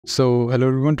So hello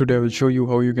everyone, today I will show you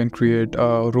how you can create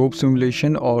a rope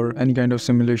simulation or any kind of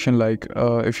simulation, like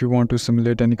if you want to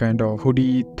simulate any kind of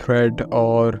hoodie, thread,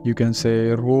 or you can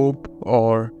say rope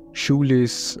or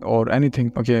shoelace or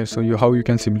anything. Okay, so how you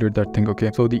can simulate that thing.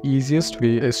 Okay, so the easiest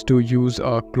way is to use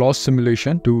a cloth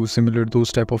simulation to simulate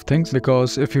those type of things,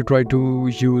 because if you try to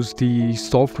use the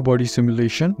soft body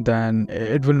simulation, then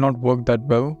it will not work that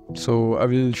well. So I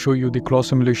will show you the cloth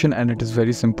simulation, and it is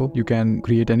very simple. You can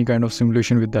create any kind of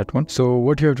simulation with that one. So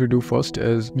what you have to do first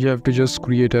is you have to just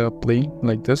create a plane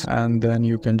like this, and then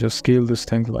you can just scale this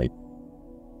thing like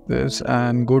this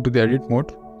and go to the edit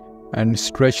mode and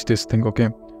stretch this thing. Okay,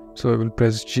 so I will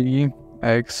press G,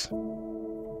 X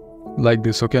like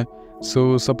this. Okay,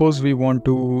 so suppose we want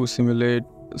to simulate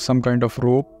some kind of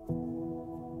rope,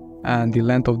 and the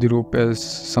length of the rope is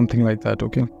something like that.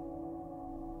 Okay,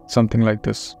 something like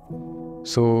this.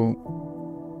 So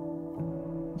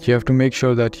you have to make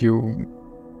sure that you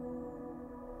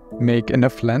make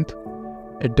enough length.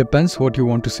 It depends what you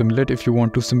want to simulate. If you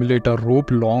want to simulate a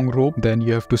rope, long rope, then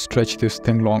you have to stretch this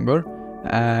thing longer.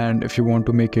 And if you want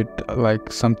to make it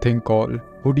like something called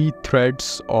hoodie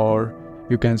threads, or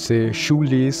you can say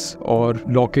shoelace or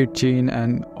locket chain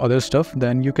and other stuff,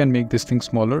 then you can make this thing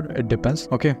smaller. It depends.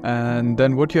 Okay, and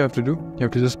then what you have to do, you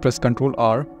have to just press Ctrl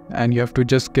R, and you have to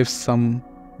just give some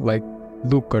like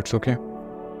loop cuts. Okay,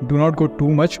 do not go too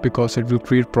much because it will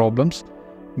create problems.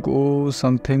 Go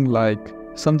something like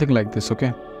this.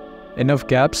 Okay, enough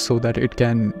gaps so that it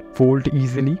can fold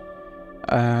easily.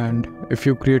 And if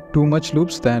you create too much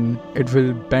loops, then it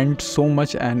will bend so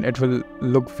much and it will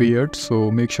look weird. So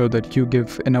make sure that you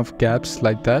give enough gaps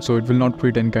like that, so it will not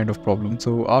create any kind of problem.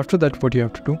 So after that, what you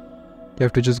have to do, you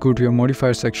have to just go to your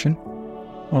modifier section.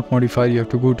 Not modifier, you have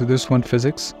to go to this one,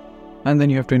 physics, and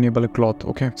then you have to enable a cloth.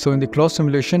 Okay, so in the cloth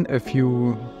simulation, if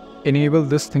you enable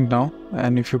this thing now,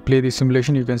 and if you play the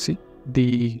simulation, you can see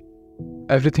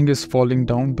everything is falling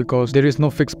down because there is no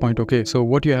fixed point. Okay, so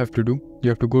what you have to do, you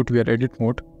have to go to your edit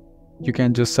mode. You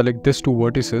can just select these two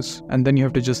vertices, and then you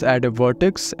have to just add a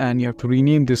vertex, and you have to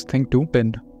rename this thing to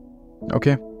pin.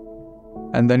 Okay,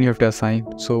 and then you have to assign.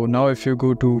 So now if you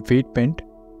go to weight pin,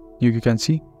 you can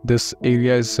see this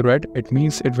area is red. It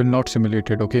means it will not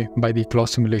simulate it, okay, by the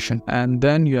cloth simulation. And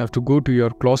then you have to go to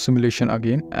your cloth simulation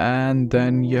again, and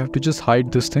then you have to just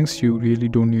hide these things. You really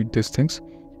don't need these things.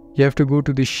 You have to go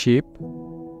to the shape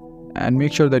and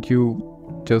make sure that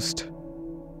you just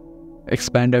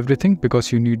expand everything, because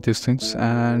you need these things.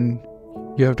 And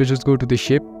you have to just go to the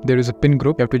shape. There is a pin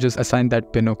group. You have to just assign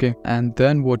that pin. Okay, and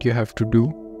then what you have to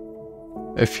do,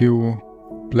 if you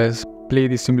play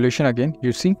the simulation again,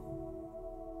 you see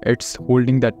it's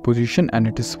holding that position and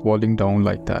it is falling down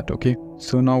like that. Okay,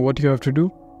 so now what you have to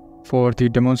do, for the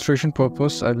demonstration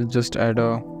purpose, I will just add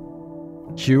a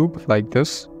cube like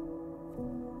this,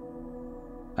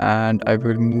 and I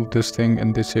will move this thing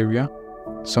in this area,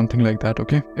 something like that.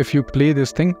 Okay, if you play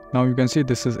this thing, now you can see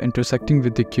this is intersecting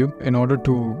with the cube. In order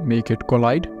to make it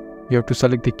collide, you have to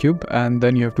select the cube, and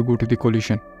then you have to go to the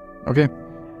collision. Okay,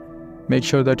 make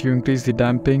sure that you increase the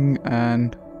damping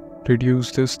and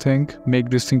reduce this thing, make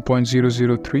this thing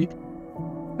 0.003,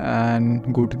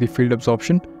 and go to the field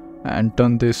absorption and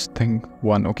turn this thing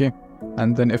 1. Okay,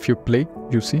 and then if you play,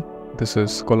 you see this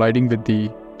is colliding with the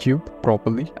cube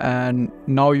properly. And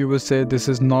now you will say this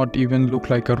is not even look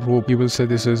like a rope. You will say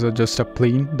this is just a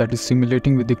plane that is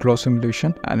simulating with the cloth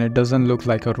simulation, and it doesn't look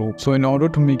like a rope. So in order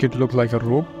to make it look like a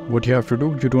rope, what you have to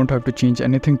do, you don't have to change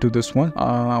anything to this one.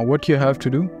 What you have to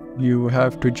do, you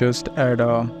have to just add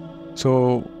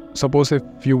so suppose if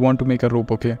you want to make a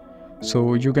rope, okay,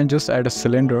 so you can just add a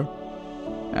cylinder,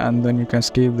 and then you can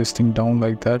scale this thing down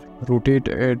like that, rotate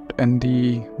it in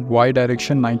the Y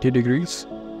direction 90 degrees.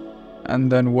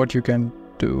 And then what you can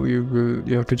do,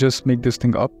 you have to just make this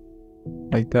thing up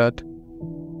like that,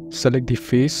 select the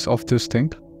face of this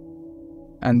thing,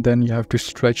 and then you have to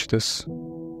stretch this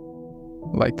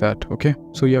like that. Okay,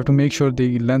 so you have to make sure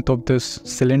the length of this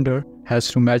cylinder has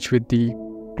to match with the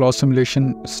cloth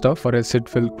simulation stuff, or else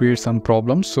it will create some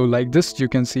problems. So like this, you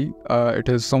can see it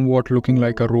is somewhat looking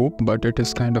like a rope, but it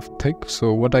is kind of thick.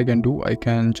 So what I can do, I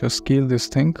can just scale this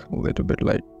thing a little bit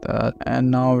like that, and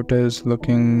now it is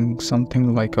looking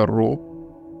something like a rope.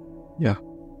 Yeah,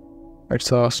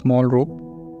 it's a small rope.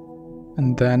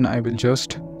 And then I will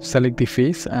just select the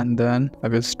face, and then I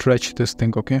will stretch this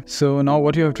thing. Okay, so now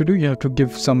what you have to do, you have to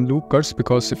give some loop cuts,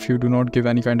 because if you do not give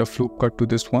any kind of loop cut to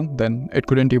this one, then it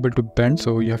couldn't able to bend.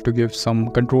 So you have to give some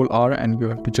Ctrl R, and you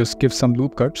have to just give some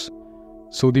loop cuts.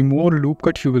 So the more loop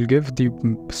cut you will give, the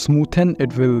smoothen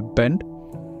it will bend.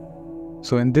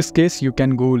 So in this case, you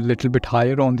can go a little bit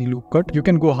higher on the loop cut. You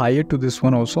can go higher to this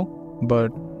one also,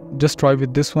 but just try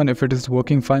with this one. If it is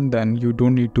working fine, then you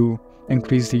don't need to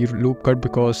increase the loop cut,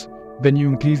 because when you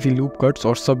increase the loop cuts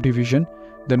or subdivision,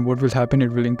 then what will happen,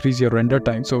 it will increase your render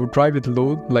time. So try with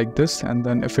low like this, and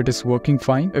then if it is working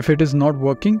fine. If it is not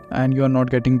working and you are not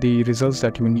getting the results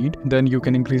that you need, then you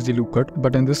can increase the loop cut.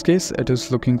 But in this case, it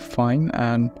is looking fine,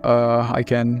 and I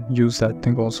can use that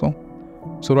thing also.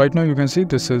 So right now you can see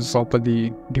this is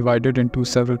properly divided into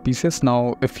several pieces.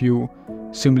 Now if you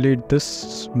simulate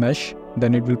this mesh,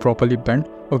 then it will properly bend.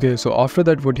 Okay, so after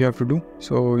that, what you have to do,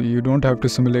 so you don't have to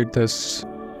simulate this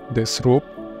rope.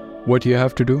 What you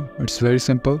have to do, it's very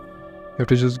simple. You have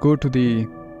to just go to the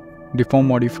deform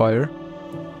modifier,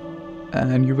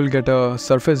 and you will get a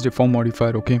surface deform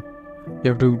modifier. Okay,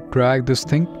 you have to drag this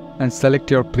thing and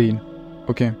select your plane.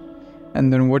 Okay,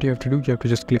 and then what you have to do, you have to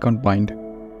just click on bind.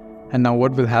 And now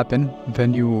what will happen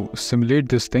when you simulate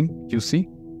this thing, you see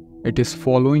it is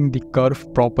following the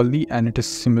curve properly and it is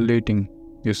simulating,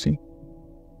 you see,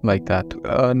 like that.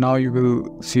 Now you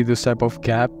will see this type of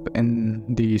gap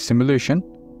in the simulation.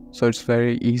 So it's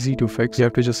very easy to fix. You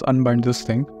have to just unbind this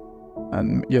thing,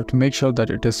 and you have to make sure that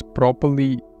it is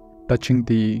properly touching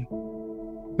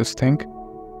this thing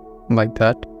like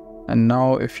that. And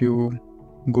now if you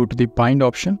go to the bind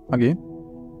option again,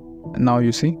 now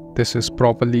you see this is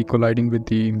properly colliding with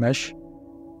the mesh.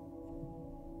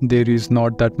 There is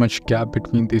not that much gap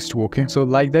between these two. Okay, so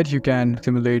like that you can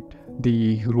simulate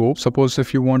the rope. Suppose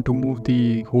if you want to move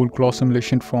the whole claw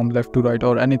simulation from left to right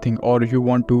or anything, or you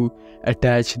want to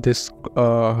attach this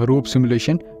rope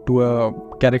simulation to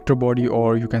a character body,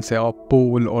 or you can say a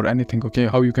pole or anything. Okay,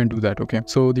 how you can do that? Okay,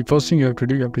 so the first thing you have to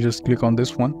do, you have to just click on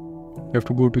this one. You have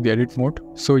to go to the edit mode.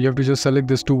 So you have to just select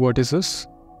these two vertices,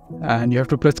 and you have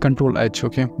to press Ctrl H.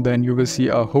 Okay, then you will see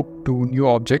a hook to new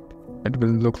object. It will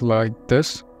look like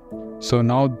this. So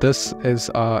now this is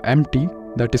empty,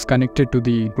 that is connected to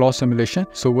the claw simulation.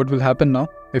 So what will happen now,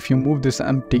 if you move this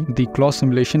empty, the claw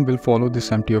simulation will follow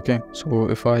this empty. Okay, so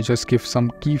if I just give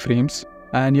some keyframes,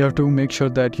 and you have to make sure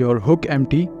that your hook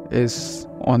empty is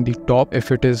on the top.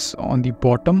 If it is on the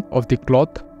bottom of the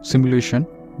cloth simulation,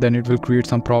 then it will create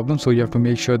some problem. So you have to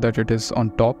make sure that it is on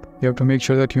top. You have to make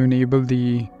sure that you enable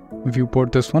the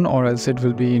viewport this one, or else it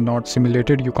will be not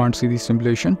simulated. You can't see the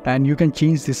simulation, and you can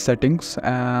change these settings.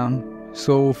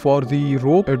 So for the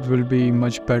rope, it will be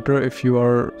much better if you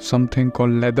are something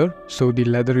called leather. So the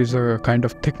leather is a kind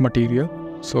of thick material.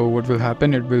 So what will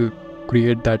happen, it will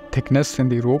create that thickness in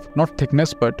the rope, not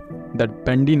thickness but that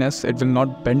bendiness. It will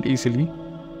not bend easily.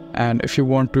 And if you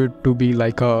want it to be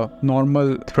like a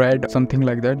normal thread, something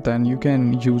like that, then you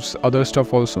can use other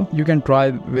stuff also. You can try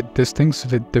with these things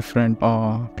with different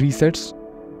presets.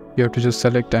 You have to just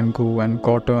select and go, and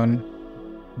cotton,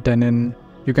 denim.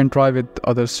 You can try with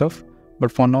other stuff,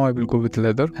 but for now I will go with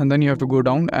leather. And then you have to go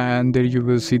down, and there you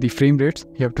will see the frame rates.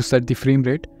 You have to set the frame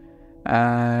rate,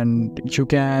 and you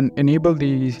can enable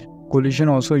the collision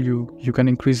also. You can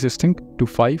increase this thing to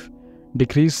 5.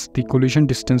 Decrease the collision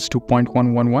distance to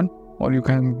 0.111, or you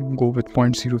can go with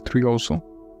 0.03 also,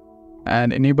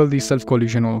 and enable the self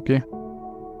collision. Okay,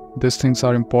 these things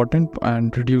are important,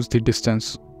 and reduce the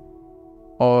distance,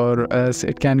 or else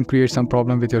it can create some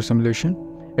problem with your simulation.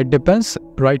 It depends.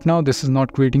 Right now this is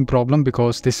not creating problem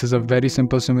because this is a very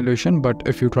simple simulation, but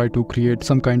if you try to create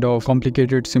some kind of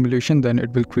complicated simulation, then it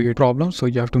will create problems. So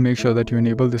you have to make sure that you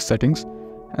enable these settings.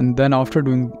 And then after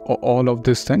doing all of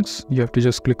these things, you have to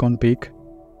just click on bake,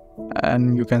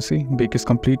 and you can see bake is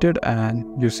completed,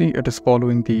 and you see it is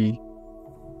following the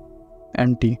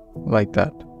empty like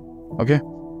that. Okay,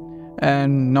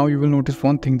 and now you will notice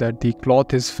one thing, that the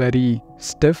cloth is very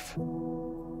stiff.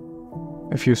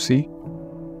 If you see,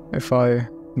 if I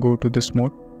go to this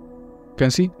mode, you can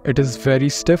see it is very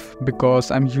stiff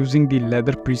because I'm using the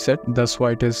leather preset. That's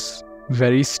why it is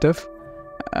very stiff.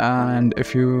 And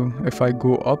if I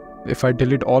go up, if I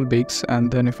delete all bakes, and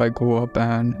then if I go up,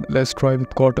 and let's try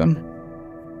with cotton.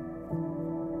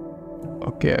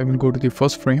 Okay, I will go to the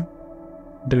first frame,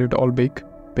 delete all bake.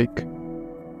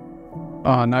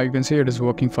 Now you can see it is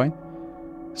working fine.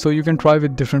 So you can try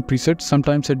with different presets.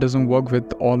 Sometimes it doesn't work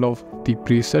with all of the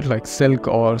preset, like silk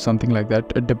or something like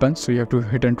that. It depends. So you have to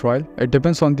hit and trial. It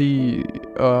depends on the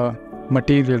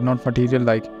material,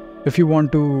 like if you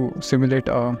want to simulate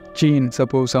a chain,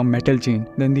 suppose a metal chain,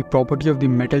 then the property of the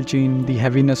metal chain, the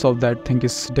heaviness of that thing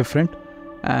is different.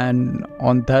 And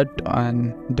on that,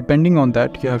 and depending on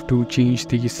that, you have to change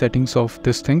the settings of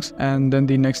these things. And then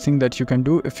the next thing that you can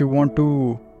do, if you want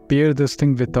to pair this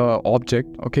thing with a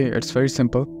object, okay, it's very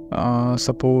simple.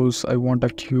 Suppose I want a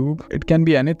cube. It can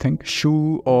be anything,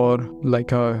 shoe or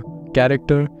like a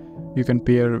character. You can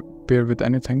pair with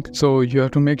anything. So you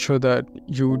have to make sure that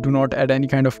you do not add any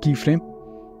kind of keyframe.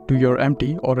 to your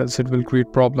empty, or else it will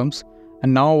create problems.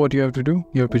 And now what you have to do,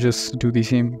 you have to just do the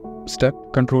same step,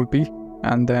 Control P,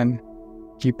 and then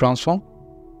keep transform.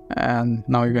 And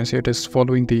now you can see it is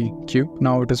following the cube.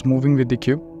 Now it is moving with the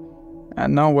cube.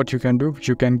 And now what you can do,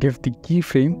 you can give the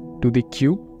keyframe to the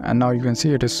cube, and now you can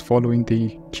see it is following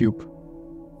the cube.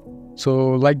 So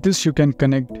like this you can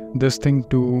connect this thing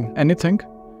to anything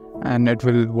and it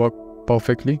will work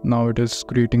perfectly. Now it is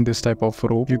creating this type of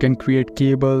rope. You can create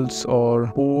cables or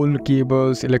pole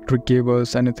cables, electric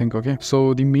cables, anything. Okay,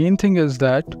 so the main thing is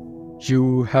that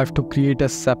you have to create a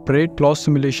separate cloth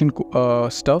simulation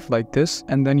stuff like this,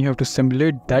 and then you have to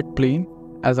simulate that plane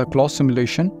as a cloth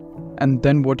simulation. And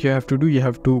then what you have to do, you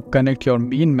have to connect your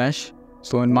main mesh.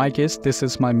 So in my case, this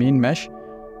is my main mesh.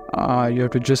 You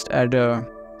have to just add a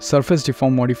surface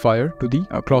deform modifier to the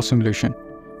cloth simulation.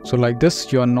 So like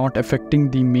this, you are not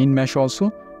affecting the main mesh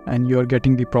also, and you are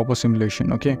getting the proper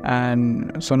simulation. Okay,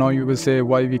 and so now you will say,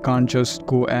 why we can't just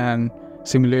go and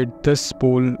simulate this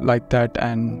pole like that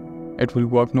and it will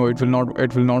work? No, it will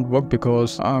not work,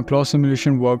 because cloth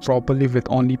simulation works properly with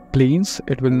only planes.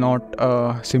 It will not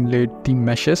simulate the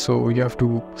meshes. So you have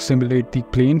to simulate the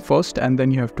plane first, and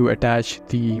then you have to attach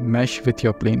the mesh with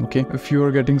your plane. Okay, if you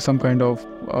are getting some kind of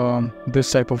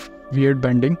this type of weird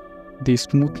bending, the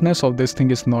smoothness of this thing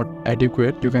is not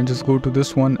adequate, you can just go to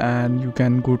this one and you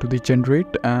can go to the generate,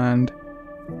 and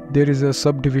there is a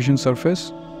subdivision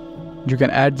surface. You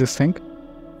can add this thing.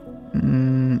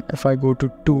 If I go to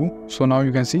 2, so now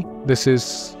you can see this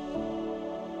is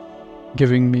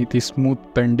giving me the smooth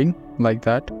bending like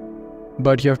that.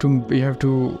 But you have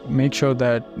to make sure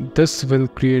that this will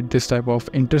create this type of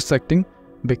intersecting,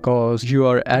 because you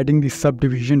are adding the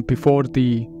subdivision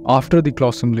after the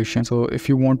cloth simulation. So if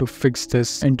you want to fix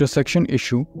this intersection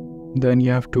issue, then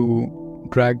you have to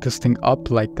drag this thing up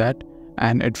like that,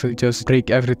 and it will just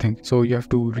break everything. So you have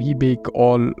to rebake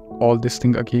all this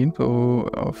thing again. So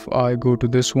if I go to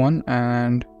this one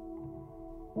and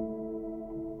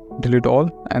delete all,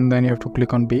 and then you have to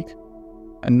click on bake,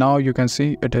 and now you can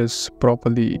see it is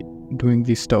properly doing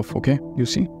this stuff. Okay, you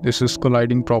see this is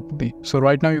colliding properly. So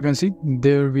right now you can see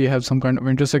there we have some kind of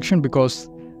intersection, because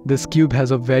this cube has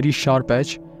a very sharp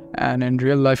edge, and in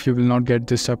real life you will not get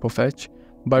this type of edge.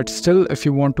 But still, if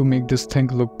you want to make this thing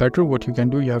look better, what you can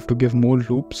do, you have to give more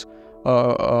loops,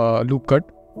 loop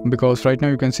cut, because right now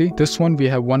you can see this one we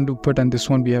have one loop cut and this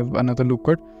one we have another loop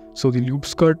cut. So the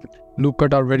loop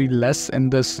cut are very less in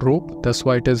this rope, that's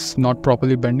why it is not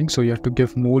properly bending. So you have to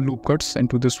give more loop cuts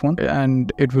into this one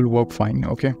and it will work fine.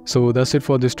 Okay, so that's it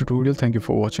for this tutorial. Thank you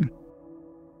for watching.